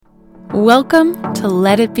Welcome to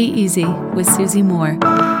Let It Be Easy with Susie Moore.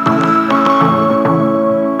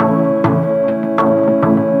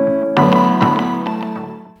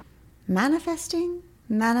 Manifesting.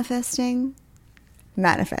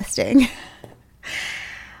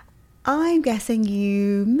 I'm guessing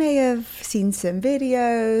you may have seen some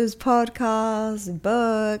videos, podcasts,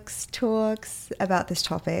 books, talks about this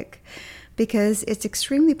topic because it's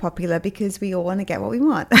extremely popular because we all want to get what we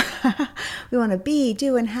want. We want to be,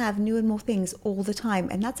 do, and have new and more things all the time.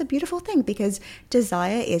 And that's a beautiful thing because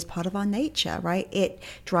desire is part of our nature, right? It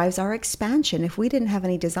drives our expansion. If we didn't have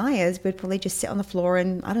any desires, we'd probably just sit on the floor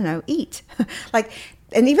and, eat.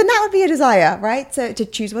 And even that would be a desire, right? So to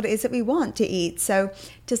choose what it is that we want to eat. So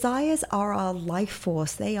desires are our life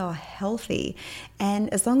force. They are healthy.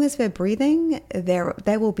 And as long as we're breathing, there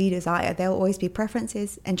will be desire. There will always be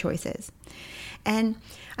preferences and choices. And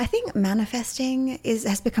I think manifesting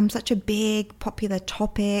has become such a big, popular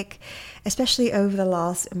topic, especially over the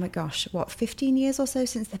last, 15 years or so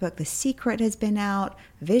since the book The Secret has been out.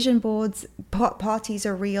 Vision boards, parties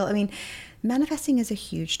are real. Manifesting is a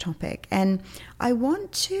huge topic, and I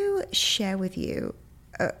want to share with you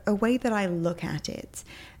a way that I look at it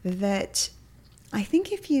that I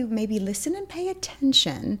think if you maybe listen and pay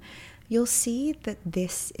attention, you'll see that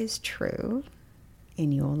this is true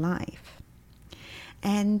in your life.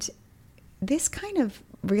 And this kind of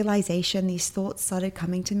realization, these thoughts started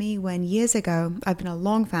coming to me when years ago, I've been a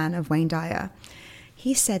long fan of Wayne Dyer.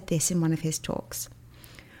 He said this in one of his talks.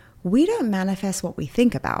 We don't manifest what we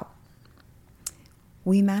think about.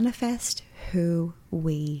 We manifest who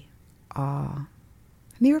we are.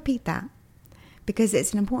 Let me repeat that because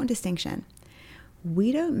it's an important distinction.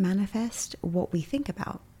 We don't manifest what we think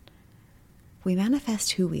about. We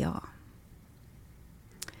manifest who we are.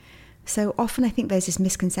 So often I think there's this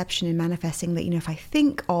misconception in manifesting that, if I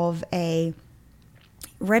think of a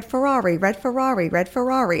red Ferrari,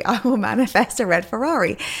 I will manifest a red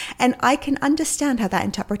Ferrari. And I can understand how that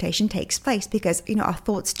interpretation takes place because, our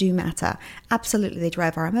thoughts do matter. Absolutely, they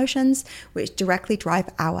drive our emotions, which directly drive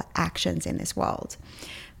our actions in this world.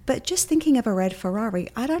 But just thinking of a red Ferrari,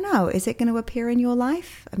 I don't know, is it going to appear in your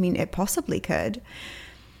life? It possibly could.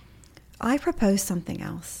 I propose something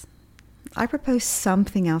else. I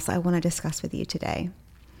want to discuss with you today.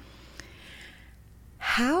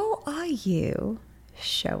 How are you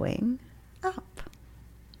showing up?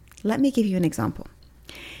 Let me give you an example.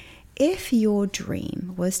 If your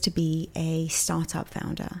dream was to be a startup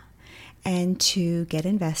founder and to get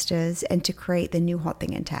investors and to create the new hot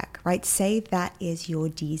thing in tech, right? Say that is your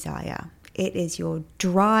desire. It is your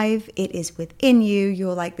drive. It is within you.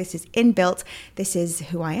 You're like, this is inbuilt. This is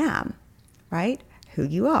who I am, right? Who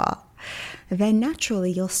you are. Then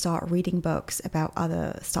naturally you'll start reading books about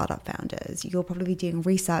other startup founders. You'll probably be doing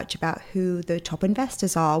research about who the top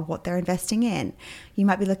investors are, what they're investing in. You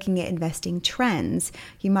might be looking at investing trends.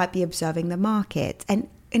 You might be observing the market. And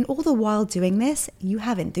in all the while doing this, you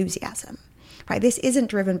have enthusiasm. Right? This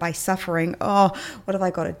isn't driven by suffering. Oh, what have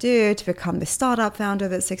I got to do to become the startup founder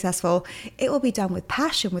that's successful? It will be done with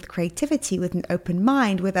passion, with creativity, with an open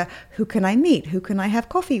mind, with who can I meet? Who can I have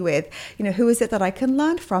coffee with? Who is it that I can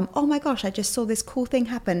learn from? Oh my gosh, I just saw this cool thing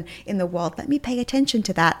happen in the world. Let me pay attention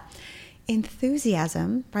to that.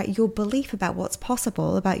 Enthusiasm, right? Your belief about what's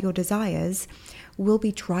possible, about your desires, will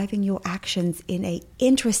be driving your actions in a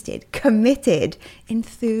interested, committed,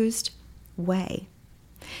 enthused way.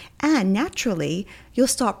 And naturally, you'll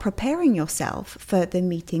start preparing yourself for the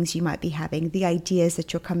meetings you might be having, the ideas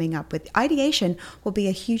that you're coming up with. Ideation will be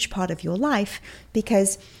a huge part of your life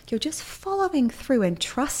because you're just following through and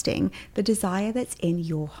trusting the desire that's in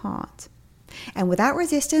your heart. And without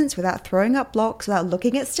resistance, without throwing up blocks, without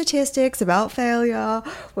looking at statistics about failure,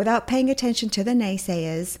 without paying attention to the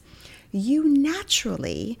naysayers, you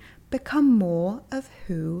naturally become more of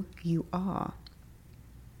who you are.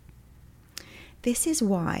 This is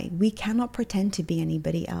why we cannot pretend to be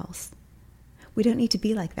anybody else. We don't need to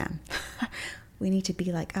be like them. We need to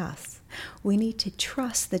be like us. We need to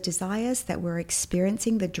trust the desires that we're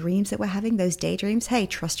experiencing, the dreams that we're having, those daydreams. Hey,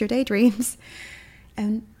 trust your daydreams.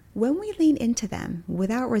 And when we lean into them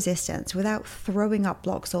without resistance, without throwing up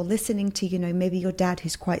blocks or listening to, maybe your dad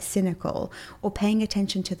who's quite cynical or paying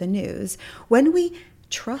attention to the news, when we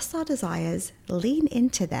trust our desires, lean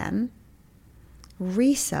into them,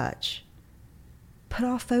 research, put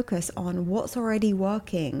our focus on what's already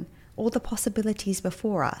working, all the possibilities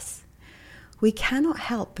before us, we cannot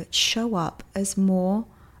help but show up as more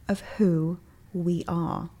of who we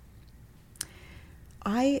are.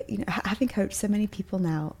 Having coached so many people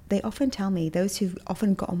now, they often tell me, those who've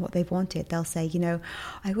often gotten what they've wanted, they'll say,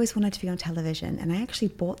 I always wanted to be on television and I actually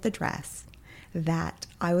bought the dress that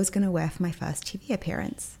I was going to wear for my first TV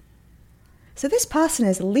appearance. So this person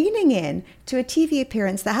is leaning in to a TV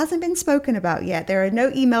appearance that hasn't been spoken about yet. There are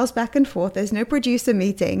no emails back and forth. There's no producer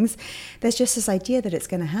meetings. There's just this idea that it's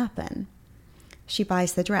going to happen. She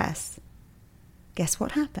buys the dress. Guess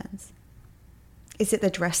what happens? Is it the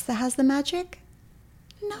dress that has the magic?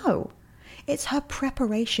 No. It's her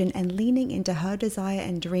preparation and leaning into her desire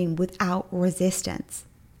and dream without resistance.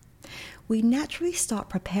 We naturally start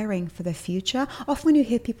preparing for the future. Often when you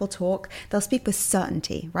hear people talk, they'll speak with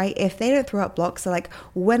certainty, right? If they don't throw up blocks, they're like,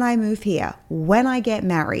 when I move here, when I get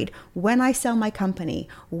married, when I sell my company,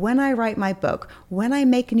 when I write my book, when I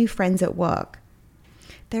make new friends at work.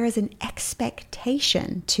 There is an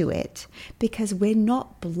expectation to it because we're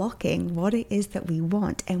not blocking what it is that we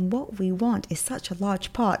want. And what we want is such a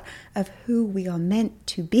large part of who we are meant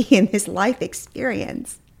to be in this life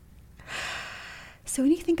experience. So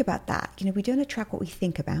when you think about that, we don't attract what we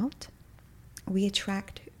think about. We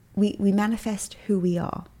manifest who we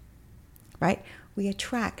are, right? We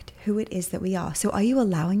attract who it is that we are. So are you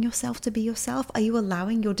allowing yourself to be yourself? Are you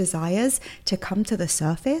allowing your desires to come to the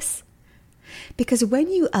surface? Because when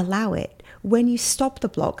you allow it, when you stop the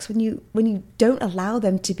blocks, when you don't allow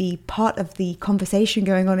them to be part of the conversation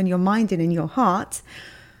going on in your mind and in your heart,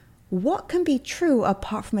 what can be true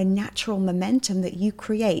apart from a natural momentum that you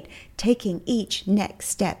create, taking each next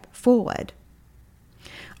step forward?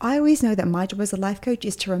 I always know that my job as a life coach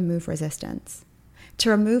is to remove resistance, to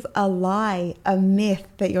remove a lie, a myth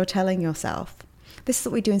that you're telling yourself. This is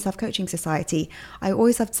what we do in Self-Coaching Society. I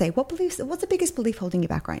always have to say, what's the biggest belief holding you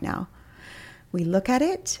back right now? We look at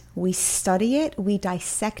it, we study it, we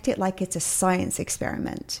dissect it like it's a science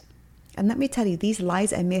experiment. And let me tell you, these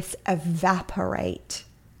lies and myths evaporate.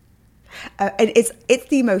 And it's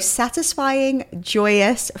the most satisfying,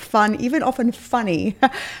 joyous, fun, even often funny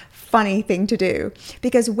thing to do.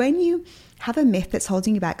 Because when you have a myth that's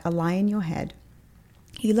holding you back, a lie in your head,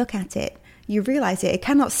 you look at it, you realize it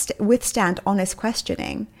cannot withstand honest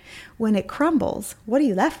questioning. When it crumbles, what are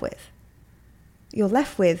you left with? You're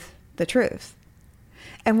left with the truth.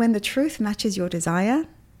 And when the truth matches your desire,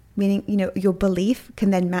 meaning, your belief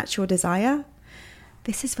can then match your desire,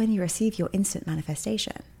 this is when you receive your instant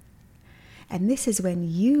manifestation. And this is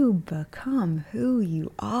when you become who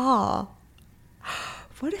you are.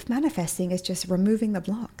 What if manifesting is just removing the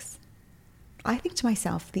blocks? I think to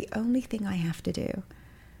myself, the only thing I have to do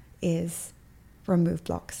is remove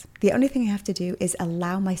blocks. The only thing I have to do is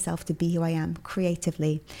allow myself to be who I am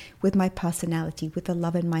creatively, with my personality, with the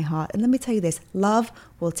love in my heart. And let me tell you this, love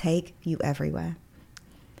will take you everywhere.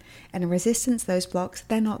 And in resistance, those blocks,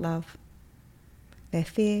 they're not love. They're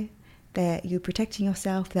fear. They're you protecting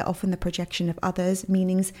yourself. They're often the projection of others,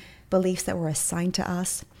 meanings, beliefs that were assigned to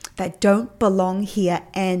us that don't belong here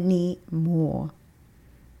anymore.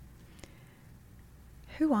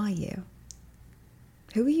 Who are you?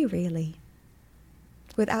 Who are you really?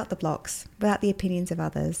 Without the blocks, without the opinions of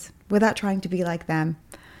others, without trying to be like them.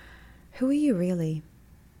 Who are you really?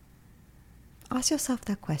 Ask yourself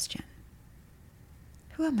that question.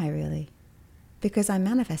 Who am I really? Because I'm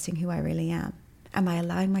manifesting who I really am. Am I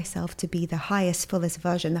allowing myself to be the highest, fullest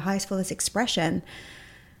version, the highest, fullest expression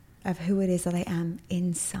of who it is that I am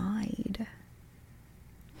inside?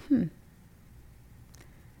 When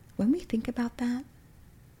we think about that,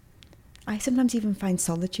 I sometimes even find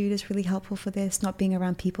solitude is really helpful for this, not being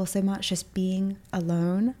around people so much, just being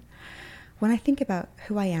alone. When I think about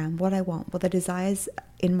who I am, what I want, what the desires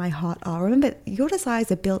in my heart are, remember, your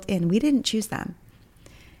desires are built in. We didn't choose them.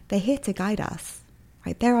 They're here to guide us,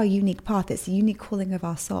 right? They're our unique path. It's the unique calling of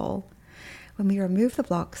our soul. When we remove the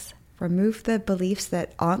blocks, remove the beliefs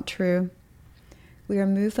that aren't true, we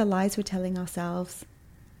remove the lies we're telling ourselves,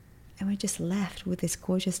 and we're just left with this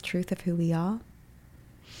gorgeous truth of who we are.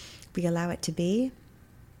 We allow it to be.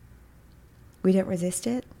 We don't resist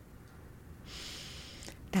it.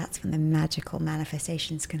 That's when the magical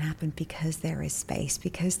manifestations can happen, because there is space,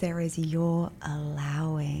 because there is your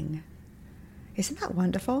allowing. Isn't that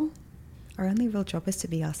wonderful? Our only real job is to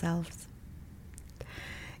be ourselves.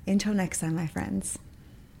 Until next time, my friends,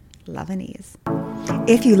 love and ease.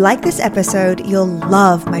 If you like this episode, you'll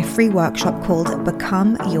love my free workshop called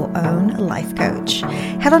Become Your Own Life Coach.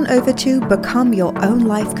 Head on over to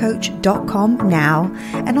becomeyourownlifecoach.com now,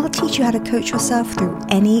 and I'll teach you how to coach yourself through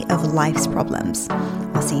any of life's problems.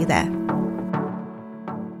 I'll see you there.